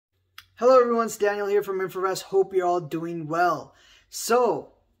Hello everyone, it's Daniel here from etfs. Hope you're all doing well.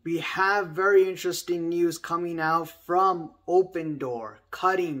 So, we have very interesting news coming out from Opendoor,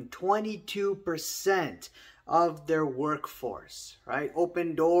 cutting 22% of their workforce, right?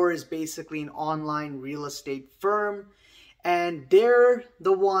 Opendoor is basically an online real estate firm, and they're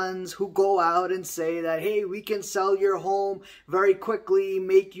the ones who go out and say that, hey, we can sell your home very quickly,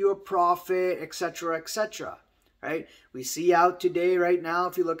 make you a profit, etc., etc. Right? We see out today, right now,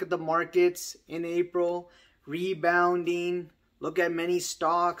 if you look at the markets in April, rebounding. Look at many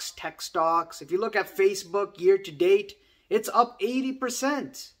stocks, tech stocks. If you look at Facebook year to date, it's up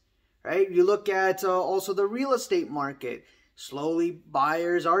 80%. Right? You look at also the real estate market. Slowly,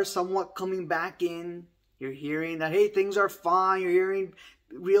 buyers are somewhat coming back in. You're hearing that, hey, things are fine. You're hearing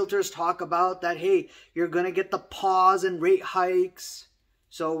realtors talk about that, hey, you're going to get the pause in rate hikes.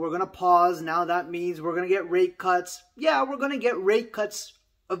 So we're going to pause. Now that means we're going to get rate cuts. Yeah, we're going to get rate cuts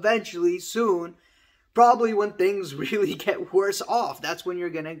eventually, soon. Probably when things really get worse off. That's when you're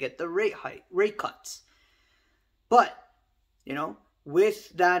going to get the rate cuts. But, you know,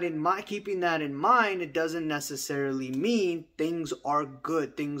 with that in mind, keeping that in mind, it doesn't necessarily mean things are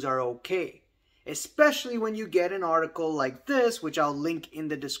good, things are okay. Especially when you get an article like this, which I'll link in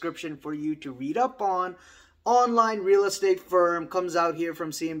the description for you to read up on. Online real estate firm comes out here from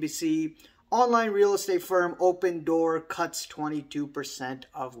CNBC. Online real estate firm Opendoor cuts 22%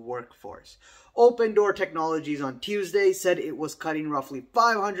 of workforce. Opendoor Technologies on Tuesday said it was cutting roughly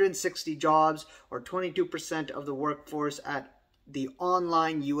 560 jobs or 22% of the workforce at the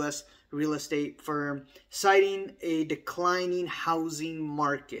online U.S. real estate firm, citing a declining housing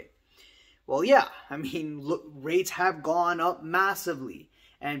market. Well, yeah, I mean, look, rates have gone up massively.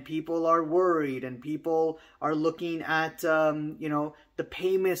 And people are worried, and people are looking at, you know, the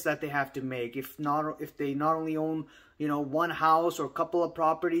payments that they have to make. If they not only own, you know, one house or a couple of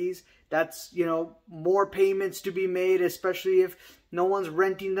properties, that's, you know, more payments to be made, especially if no one's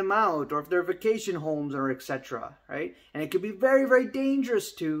renting them out or if they're vacation homes or etc. Right? And it could be very, very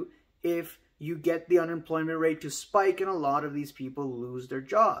dangerous too if you get the unemployment rate to spike and a lot of these people lose their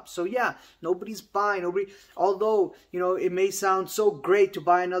jobs. So yeah, nobody's buying, although, you know, it may sound so great to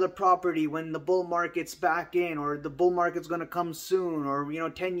buy another property when the bull market's back in, or the bull market's going to come soon, or, you know,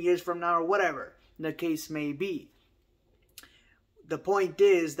 10 years from now, or whatever the case may be. The point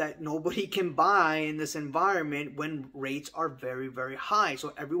is that nobody can buy in this environment when rates are very, very high.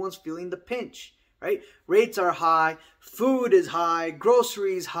 So everyone's feeling the pinch, right? Rates are high, food is high,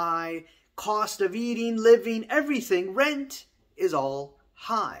 groceries high, cost of eating, living, everything, rent is all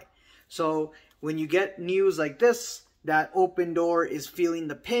high. So when you get news like this, that Opendoor is feeling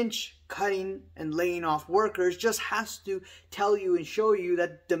the pinch, cutting and laying off workers, just has to tell you and show you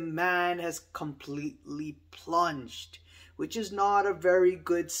that demand has completely plunged, which is not a very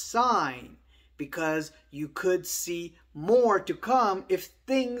good sign, because you could see more to come if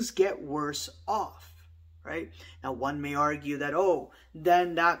things get worse off. Right? Now, one may argue that, oh,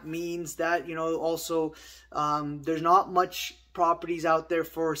 then that means that, you know, also there's not much properties out there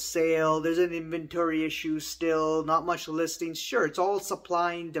for sale. There's an inventory issue still, not much listings. Sure, it's all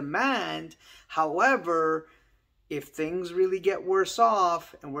supply and demand. However, if things really get worse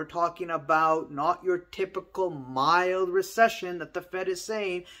off, and we're talking about not your typical mild recession that the Fed is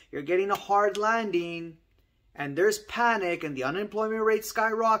saying, you're getting a hard landing, and there's panic, and the unemployment rate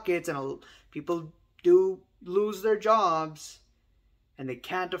skyrockets, and people do lose their jobs and they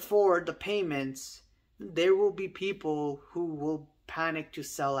can't afford the payments, there will be people who will panic to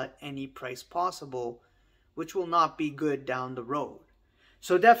sell at any price possible, which will not be good down the road.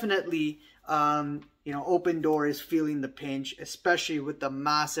 So definitely, you know, Opendoor is feeling the pinch, especially with the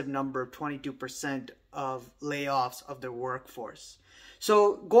massive number of 22% of layoffs of their workforce.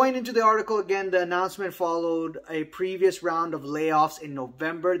 So going into the article again, the announcement followed a previous round of layoffs in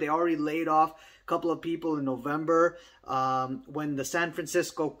November. They already laid off a couple of people in November when the San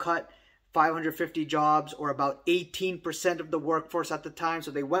Francisco cut 550 jobs, or about 18% of the workforce at the time.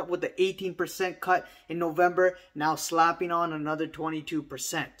 So they went with the 18% cut in November, now slapping on another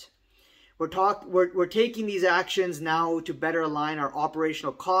 22%. We're taking these actions now to better align our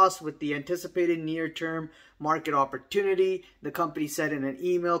operational costs with the anticipated near-term market opportunity, the company said in an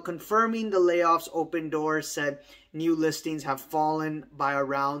email. Confirming the layoffs, Opendoor said new listings have fallen by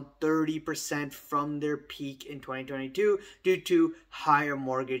around 30% from their peak in 2022 due to higher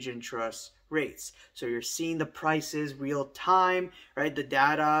mortgage interest rates. So you're seeing the prices real time, right? The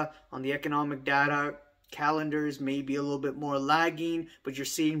data on the economic data calendars may be a little bit more lagging, but you're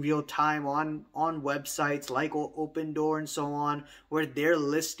seeing real time on websites like Opendoor and so on, where their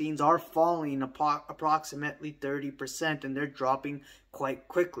listings are falling approximately 30%, and they're dropping quite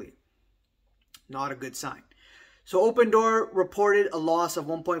quickly. Not a good sign. So Opendoor reported a loss of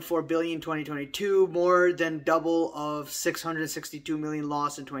 1.4 billion in 2022, more than double of 662 million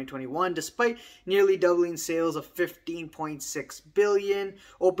loss in 2021, despite nearly doubling sales of 15.6 billion.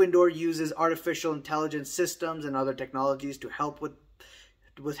 Opendoor uses artificial intelligence systems and other technologies to help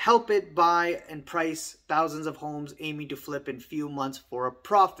it buy and price thousands of homes, aiming to flip in few months for a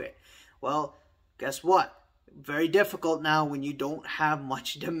profit. Well, guess what? Very difficult now when you don't have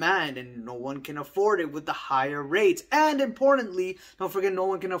much demand and no one can afford it with the higher rates. And importantly, don't forget, no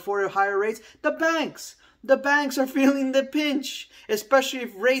one can afford higher rates. The banks are feeling the pinch, especially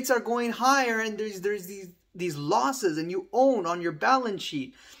if rates are going higher and there's these losses and you own on your balance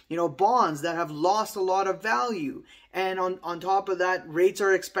sheet, bonds that have lost a lot of value. And on top of that, rates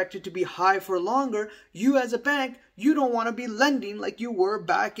are expected to be high for longer. You as a bank, you don't want to be lending like you were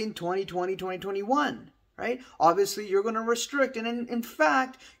back in 2020, 2021. Right? Obviously, you're going to restrict. And in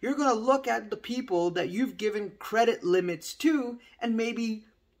fact, you're going to look at the people that you've given credit limits to and maybe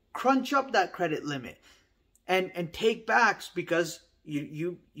crunch up that credit limit and take backs because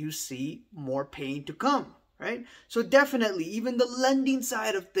you see more pain to come. Right? So definitely, even the lending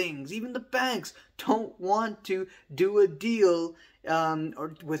side of things, even the banks don't want to do a deal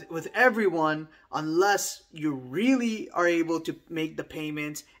or with everyone unless you really are able to make the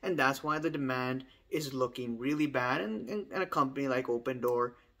payments. And that's why the demand is looking really bad, and a company like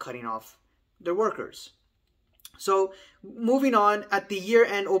Opendoor cutting off their workers. So moving on, at the year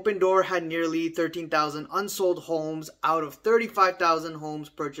end, Opendoor had nearly 13,000 unsold homes out of 35,000 homes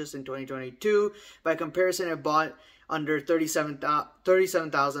purchased in 2022. By comparison, it bought under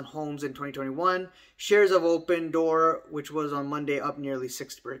 37,000 homes in 2021. Shares of Opendoor, which was on Monday up nearly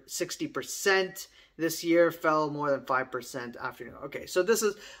 60%. This year fell more than 5% after. Okay, so this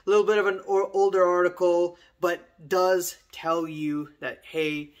is a little bit of an older article, but does tell you that,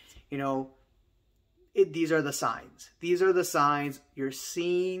 hey, these are the signs. These are the signs. You're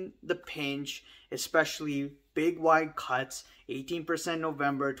seeing the pinch, especially big wide cuts, 18%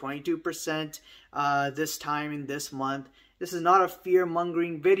 November, 22% this time in this month. This is not a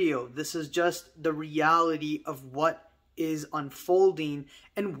fear-mongering video. This is just the reality of what is unfolding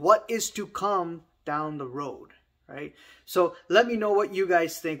and what is to come down the road, right? So let me know what you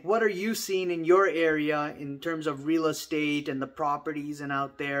guys think. What are you seeing in your area in terms of real estate and the properties and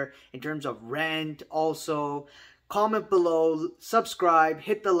out there in terms of rent? Also, comment below, subscribe,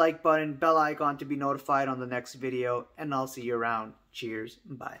 hit the like button, bell icon to be notified on the next video, and I'll see you around. Cheers,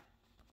 bye.